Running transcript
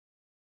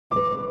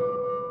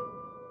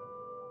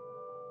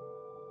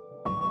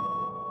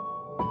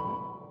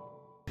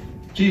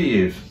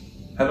Geeve.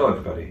 Hello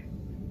everybody.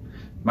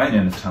 My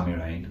name is Tommy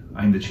Ryan.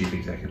 I'm the Chief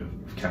Executive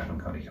of Cavan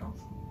County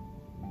Council.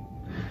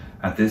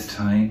 At this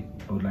time,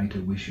 I would like to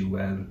wish you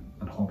well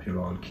and hope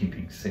you're all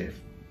keeping safe.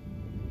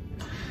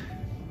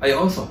 I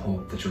also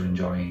hope that you're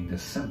enjoying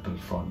this simple,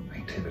 fun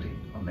activity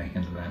of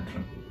making a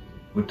lantern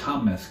with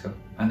Tom Meskell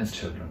and his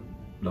children,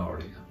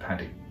 Laurie and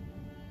Paddy.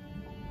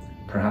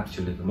 Perhaps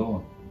you live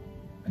alone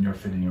and you're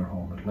filling your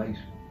home with light.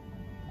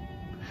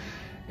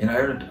 In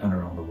Ireland and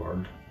around the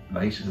world,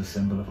 light is a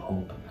symbol of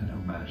hope and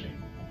humanity.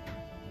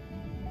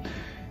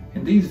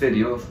 In these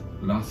videos,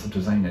 lots of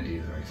design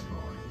ideas are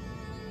explored.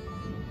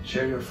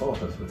 Share your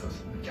photos with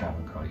us at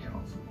Cavan County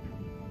Council.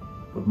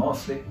 But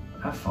mostly,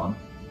 have fun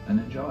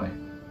and enjoy.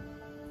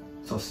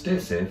 So stay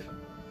safe,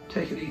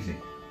 take it easy.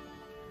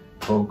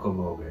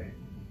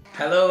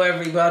 Hello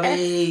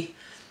everybody!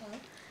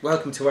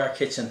 Welcome to our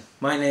kitchen.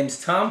 My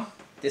name's Tom.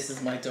 This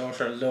is my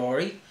daughter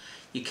Laurie.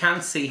 You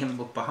can't see him,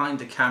 but behind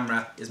the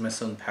camera is my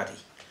son Paddy.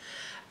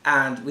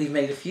 And we've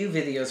made a few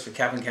videos for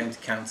Cavan County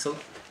Council.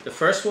 The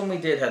first one we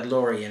did had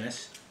Laurie in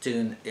it,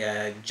 doing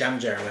jam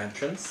jar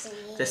lanterns.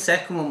 The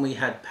second one we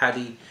had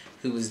Paddy,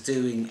 who was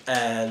doing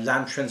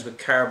lanterns with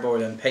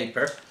cardboard and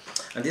paper.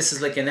 And this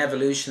is like an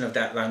evolution of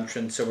that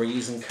lantern. So we're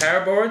using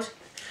cardboard.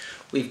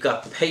 We've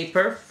got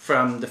paper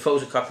from the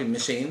photocopy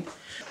machine.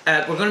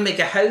 We're going to make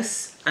a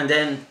house, and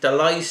then the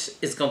light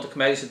is going to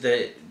come out of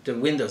the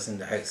windows in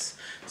the house.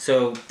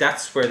 So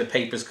that's where the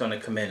paper is going to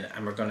come in,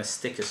 and we're going to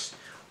stick it.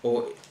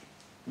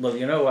 Well,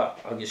 you know what?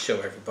 I'll just show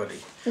everybody.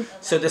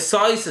 So the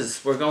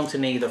sizes we're going to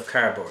need of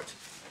cardboard.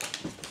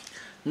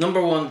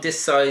 Number one, this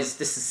size.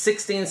 This is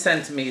 16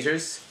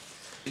 centimeters.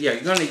 Yeah,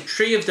 you're going to need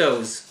 3 of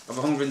those of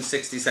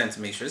 160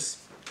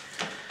 centimeters.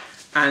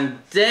 And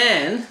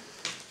then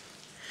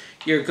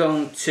you're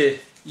going to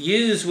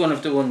use one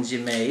of the ones you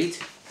made.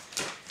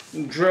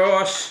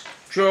 Draw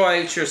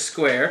out your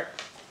square.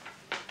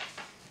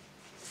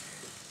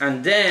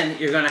 And then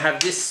you're going to have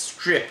this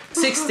strip,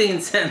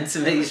 16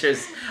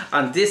 centimeters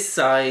on this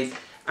side,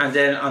 and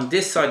then on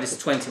this side is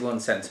 21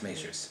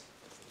 centimeters.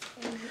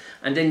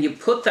 And then you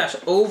put that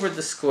over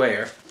the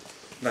square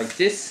like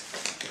this.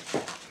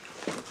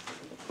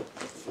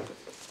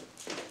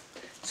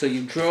 So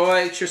you draw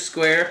out your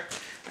square,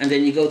 and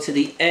then you go to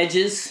the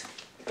edges,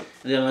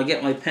 and then I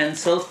get my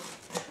pencil,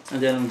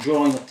 and then I'm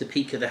drawing up the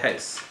peak of the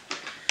house.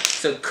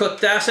 So cut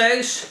that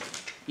out,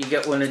 you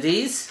get one of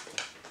these.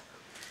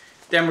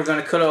 Then we're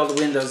going to cut all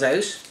the windows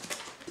out.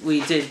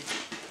 We did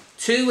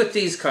 2 with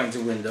these kinds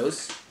of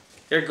windows.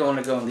 They're going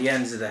to go on the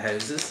ends of the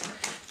houses.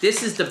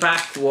 This is the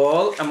back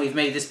wall, and we've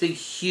made this big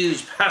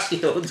huge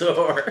patio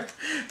door.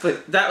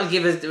 But that'll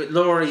give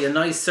Laurie a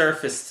nice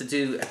surface to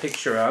do a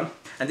picture on.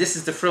 And this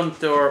is the front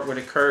door with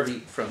a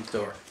curvy front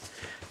door.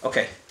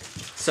 Okay,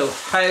 so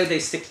how they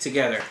stick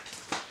together.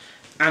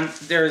 And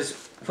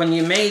when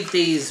you made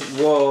these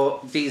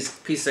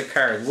pieces of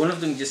card, one of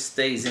them just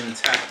stays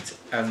intact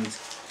and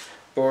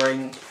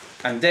boring,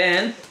 and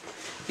then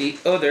the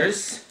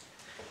others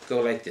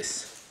go like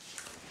this.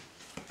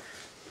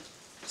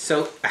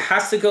 So it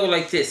has to go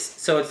like this,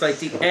 so it's like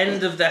the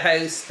end of the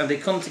house, and they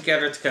come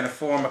together to kind of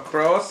form a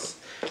cross.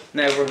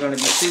 Now we're going to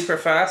be super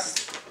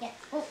fast,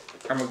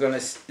 and we're going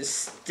to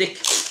stick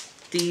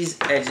these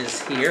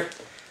edges here.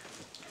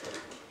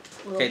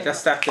 Okay,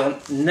 that's that done.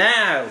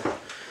 Now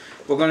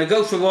we're going to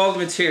go through all the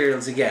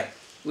materials again.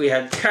 We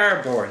had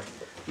cardboard,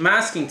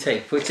 masking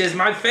tape, which is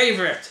my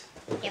favourite.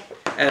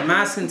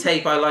 Masking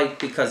tape I like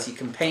because you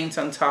can paint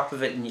on top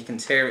of it and you can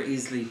tear it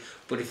easily,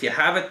 but if you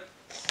have it,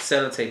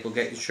 sellotape will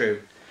get you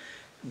through.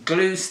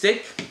 Glue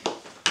stick,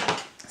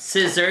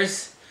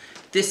 scissors.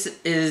 This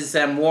is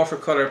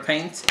watercolour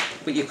paint,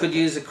 but you could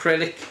use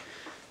acrylic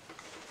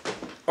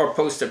or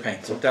poster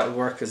paint, so that'll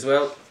work as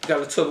well. We've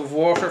got a tub of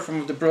water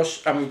from the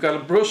brush, and we've got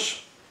a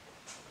brush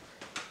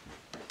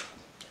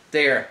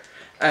there.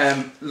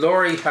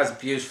 Laurie has a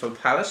beautiful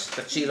palette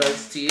that she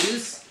likes to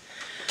use.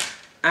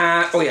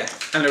 Oh yeah,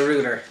 and a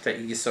ruler that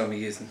you saw me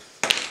using.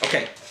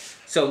 Okay,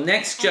 so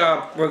next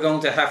job, we're going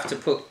to have to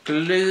put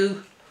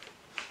glue,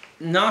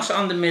 not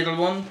on the middle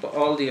one, but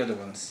all the other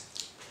ones.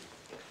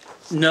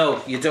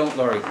 No, you don't,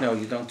 Laurie. No,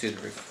 you don't do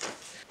the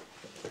roof.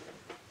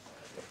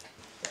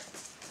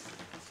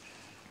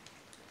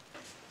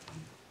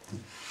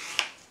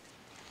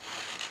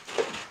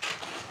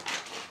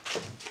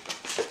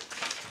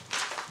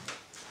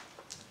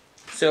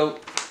 So,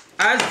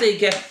 as they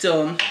get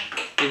done,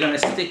 you're going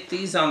to stick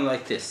these on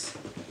like this.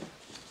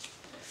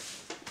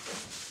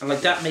 And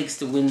like that makes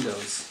the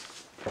windows.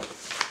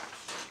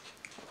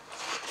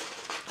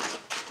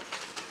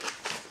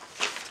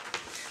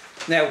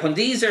 Now when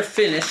these are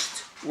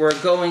finished, we're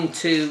going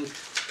to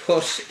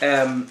put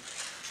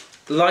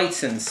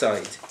lights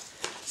inside.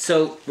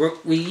 So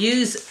we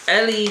use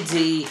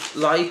LED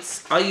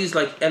lights. I use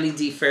like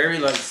LED fairy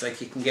lights like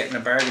you can get in a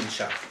bargain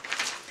shop.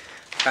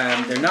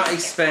 They're not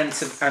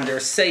expensive and they're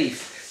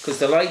safe because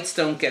the lights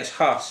don't get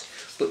hot.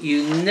 But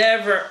you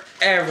never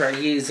ever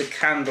use a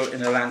candle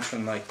in a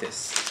lantern like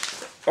this,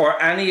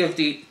 or any of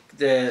the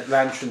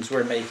lanterns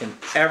we're making,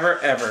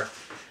 ever.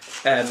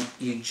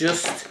 you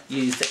just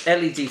use the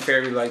LED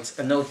fairy lights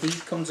and no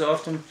heat comes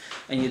off them,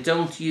 and you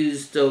don't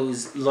use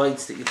those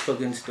lights that you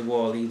plug into the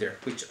wall either,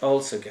 which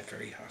also get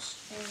very hot.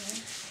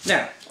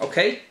 Now,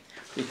 okay,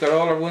 we've got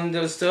all our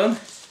windows done.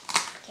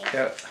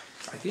 Now,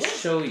 I can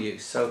show you,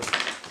 so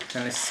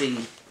kind of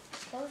see,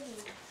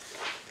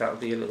 that'll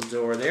be a little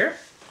door there.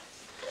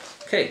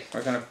 Okay,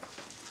 we're going to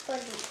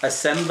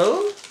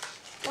assemble.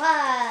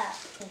 Wow.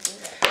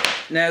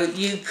 Now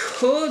you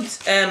could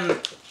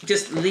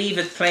just leave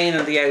it plain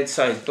on the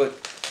outside, but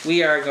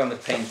we are going to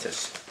paint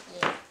it.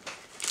 Yeah.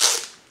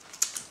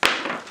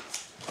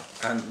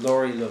 And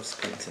Laurie loves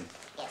painting.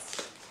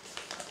 Yes.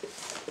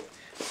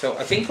 So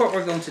I think what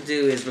we're going to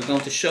do is we're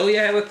going to show you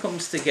how it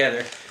comes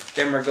together,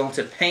 then we're going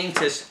to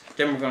paint it,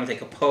 then we're going to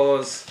take a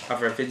pause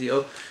of our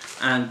video,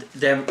 and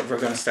then we're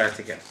going to start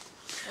again.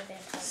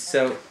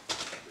 So,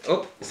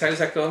 oh, how's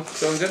that going?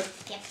 Going good?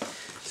 Yes.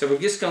 So we're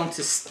just going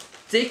to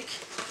stick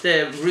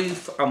the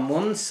roof on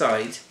one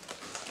side,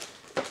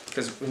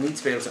 because we need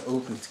to be able to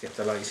open it to get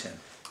the light in.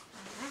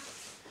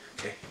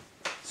 Okay,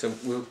 so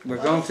we're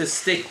going to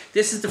stick,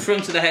 this is the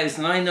front of the house,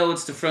 and I know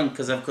it's the front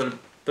because I've got a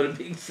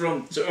big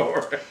front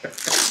door.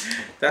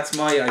 That's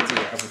my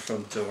idea of a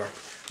front door.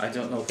 I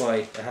don't know why,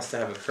 it has to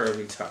have a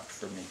curvy top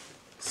for me.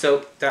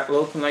 So that will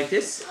open like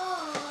this.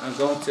 I'm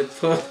going to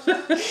put,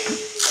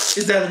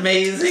 is that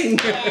amazing?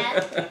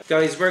 Yeah.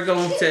 Guys, we're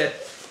going to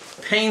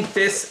paint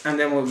this and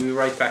then we'll be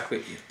right back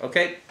with you,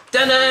 okay?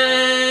 Ta-da!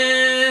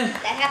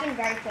 That happened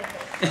very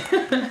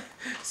quickly.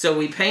 So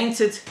we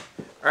painted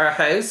our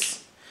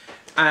house.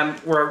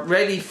 We're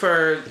ready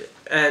for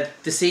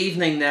this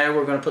evening now.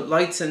 We're going to put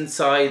lights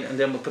inside and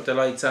then we'll put the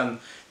lights on.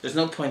 There's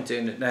no point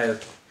doing it now.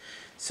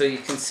 So you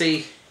can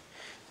see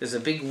there's a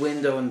big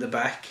window in the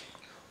back.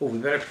 Oh, we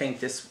better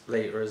paint this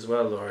later as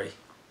well, Laurie.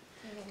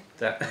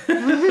 That.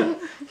 Can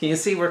you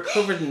see we're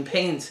covered in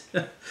paint?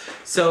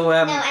 So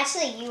no,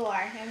 actually you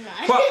are. I'm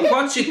not.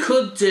 what you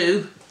could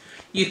do,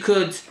 you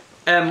could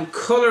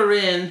colour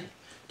in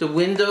the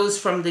windows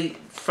from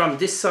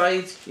this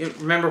side. You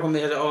remember when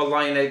we had it all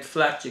lined out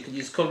flat? You could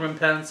use colouring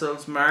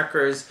pencils,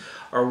 markers,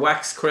 or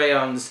wax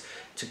crayons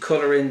to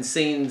colour in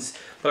scenes.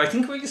 But I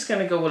think we're just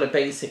going to go with a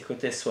basic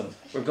with this one.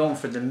 We're going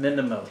for the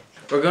minimal.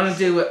 We're going to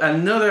do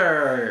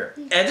another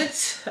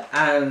edit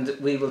and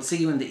we will see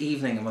you in the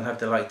evening and we'll have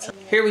the lights on.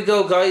 Here we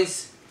go,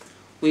 guys.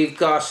 We've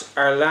got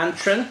our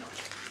lantern.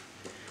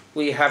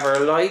 We have our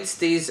lights.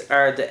 These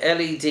are the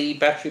LED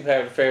battery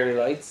powered fairy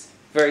lights.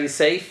 Very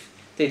safe.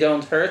 They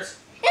don't hurt.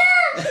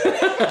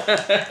 Oh,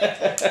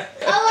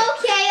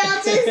 okay.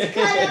 I'll just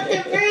cut up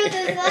the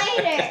bruises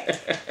later.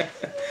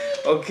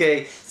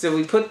 Okay, so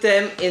we put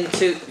them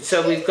into,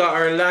 so we've got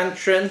our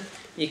lantern.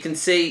 You can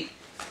see,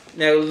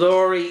 now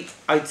Laurie,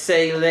 I'd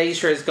say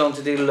later is going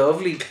to do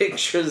lovely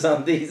pictures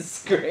on these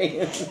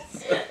screens.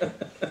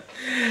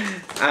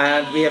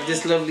 And we have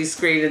this lovely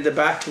screen in the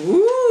back.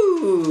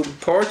 Woo!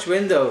 Porch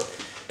window.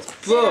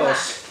 But,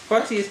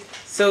 what do you,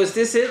 so is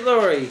this it,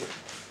 Laurie?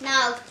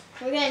 No,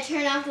 we're going to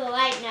turn off the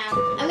light now.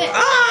 I'm going to...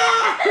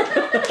 Ah!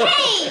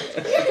 Hey!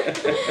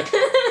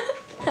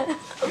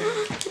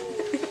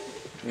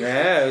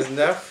 Yeah, isn't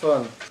that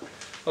fun?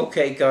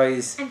 Okay,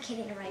 guys. I'm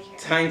kidding right here.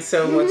 Thanks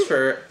so much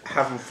for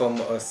having fun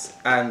with us.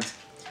 And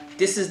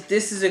this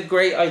is a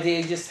great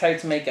idea, just how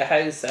to make a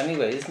house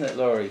anyway, isn't it,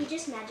 Laurie? You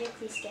just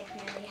magically skipped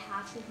nearly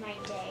half of my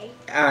day.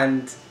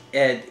 And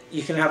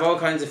you can have all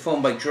kinds of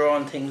fun by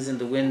drawing things in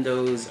the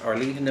windows or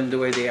leaving them the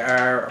way they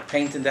are, or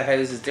painting the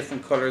houses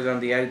different colours on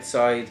the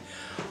outside,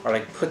 or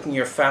like putting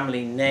your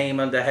family name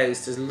on the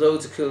house. There's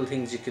loads of cool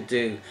things you could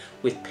do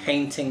with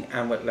painting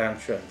and with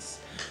lanterns.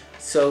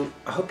 So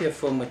I hope you have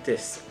fun with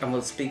this and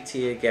we'll speak to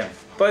you again.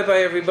 Bye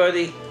bye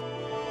everybody.